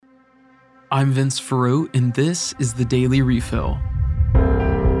I'm Vince Ferrote, and this is the Daily Refill.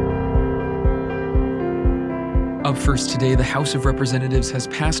 Up first today, the House of Representatives has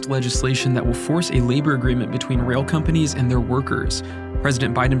passed legislation that will force a labor agreement between rail companies and their workers.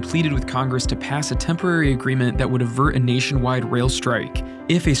 President Biden pleaded with Congress to pass a temporary agreement that would avert a nationwide rail strike.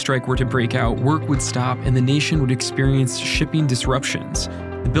 If a strike were to break out, work would stop and the nation would experience shipping disruptions.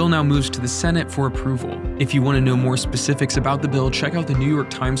 The bill now moves to the Senate for approval. If you want to know more specifics about the bill, check out the New York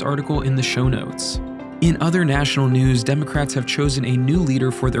Times article in the show notes. In other national news, Democrats have chosen a new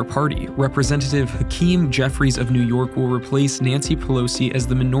leader for their party. Representative Hakeem Jeffries of New York will replace Nancy Pelosi as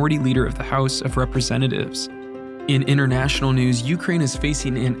the minority leader of the House of Representatives. In international news, Ukraine is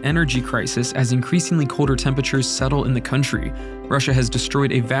facing an energy crisis as increasingly colder temperatures settle in the country. Russia has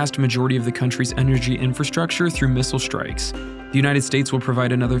destroyed a vast majority of the country's energy infrastructure through missile strikes. The United States will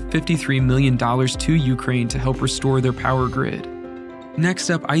provide another $53 million to Ukraine to help restore their power grid. Next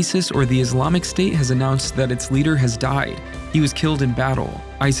up, ISIS, or the Islamic State, has announced that its leader has died. He was killed in battle.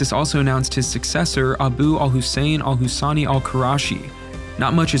 ISIS also announced his successor, Abu al-Hussein al-Husani al-Qurashi.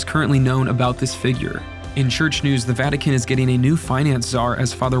 Not much is currently known about this figure. In church news, the Vatican is getting a new finance czar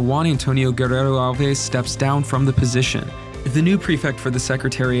as Father Juan Antonio Guerrero Alves steps down from the position. The new prefect for the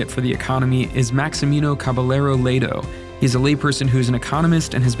Secretariat for the Economy is Maximino Caballero Ledo. He is a layperson who is an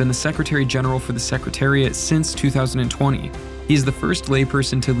economist and has been the Secretary General for the Secretariat since 2020. He is the first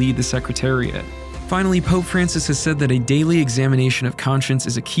layperson to lead the Secretariat. Finally, Pope Francis has said that a daily examination of conscience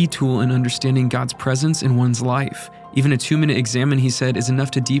is a key tool in understanding God's presence in one's life. Even a 2-minute examen, he said, is enough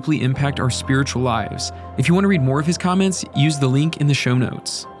to deeply impact our spiritual lives. If you want to read more of his comments, use the link in the show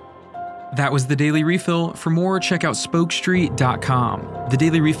notes. That was the Daily Refill. For more, check out spokestreet.com. The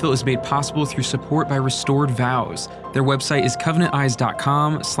Daily Refill is made possible through support by Restored Vows. Their website is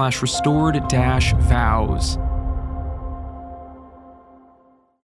covenanteyes.com/restored-vows.